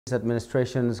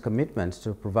Administration's commitment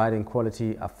to providing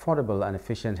quality, affordable and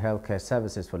efficient healthcare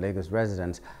services for Lagos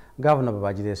residents, Governor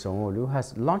Babajide Sanwo-Olu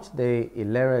has launched the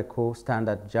Ilera Eko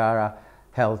Standard Jaara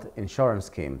Health Insurance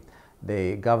Scheme.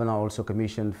 The governor also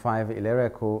commissioned 5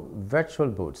 Ilera Eko Virtual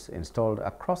Booths installed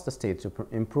across the state to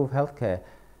improve healthcare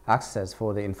access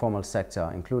for the informal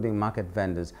sector, including market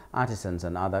vendors, artisans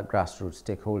and other grassroots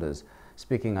stakeholders.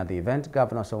 Speaking at the event,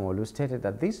 Governor Sanwo-Olu stated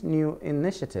that these new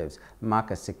initiatives mark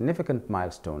a significant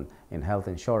milestone in health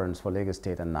insurance for Lagos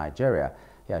State and Nigeria.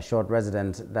 He assured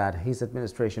residents that his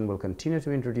administration will continue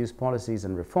to introduce policies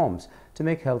and reforms to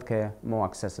make healthcare more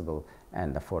accessible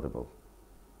and affordable.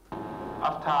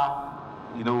 After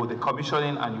the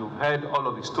commissioning, and you've heard all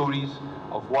of the stories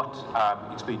of what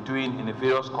it's been doing in the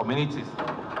various communities,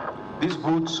 these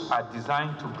booths are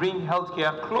designed to bring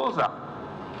healthcare closer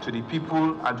to the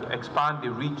people and to expand the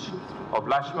reach of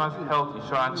Lashma's health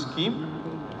insurance scheme,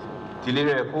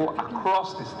 Ilera Eko,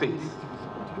 across the state.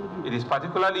 It is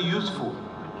particularly useful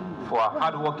for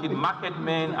hardworking market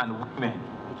men and women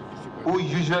who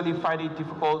usually find it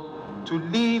difficult to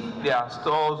leave their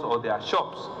stores or their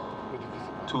shops,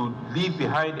 to leave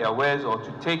behind their wares, or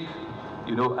to take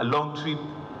a long trip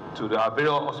to the various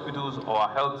hospitals or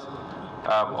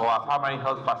our primary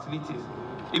health facilities,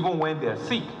 even when they're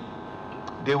sick.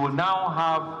 They will now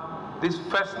have this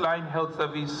first-line health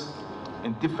service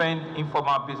in different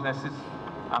informal businesses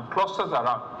and clusters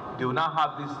around. They will now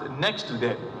have this next to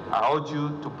them. I urge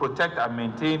you to protect and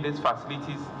maintain these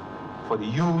facilities for the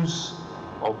use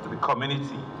of the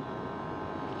community.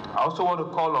 I also want to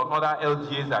call on other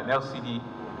LGAs and LCD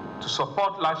to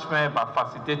support Lashma by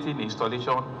facilitating the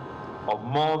installation of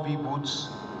more V-booths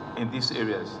in these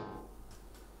areas.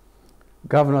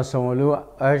 Governor Sanwo-Olu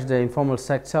urged the informal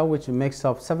sector, which makes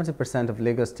up 70% of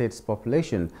Lagos State's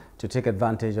population, to take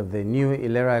advantage of the new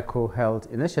Ilera Eko health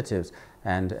initiatives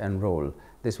and enroll.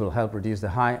 This will help reduce the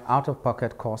high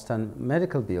out-of-pocket cost and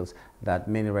medical bills that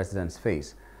many residents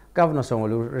face. Governor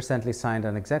Sanwo-Olu recently signed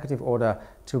an executive order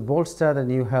to bolster the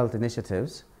new health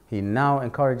initiatives. He now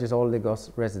encourages all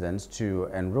Lagos residents to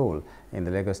enroll in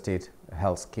the Lagos State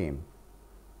Health Scheme.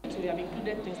 So we have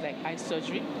included things like eye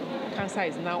surgery. Cancer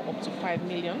is now up to 5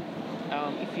 million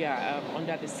if you are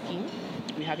under the scheme.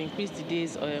 We have increased the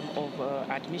days of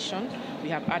admission. We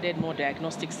have added more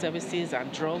diagnostic services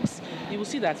and drugs. You will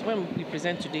see that when we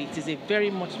present today, it is a very,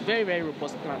 very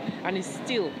robust plan, and it's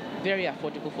still very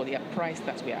affordable for the price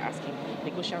that we are asking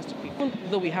negotiants to pay. Even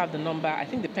though we have the number, I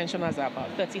think the pensioners are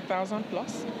about 30,000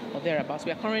 plus or thereabouts.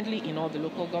 We are currently in all the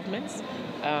local governments,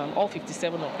 all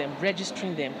 57 of them,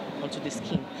 registering them onto the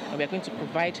scheme, and we are going to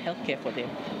provide healthcare for them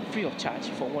free of charge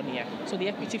for 1 year. So the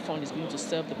equity fund is going to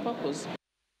serve the purpose.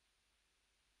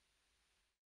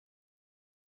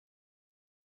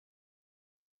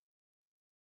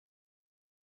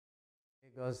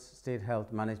 Lagos State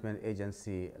Health Management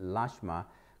Agency, Lashma,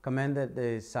 commended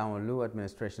the Sanwo-Olu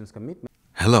administration's commitment.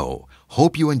 Hello,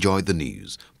 hope you enjoyed the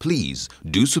news. Please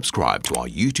do subscribe to our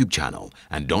YouTube channel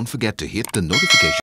and don't forget to hit the notification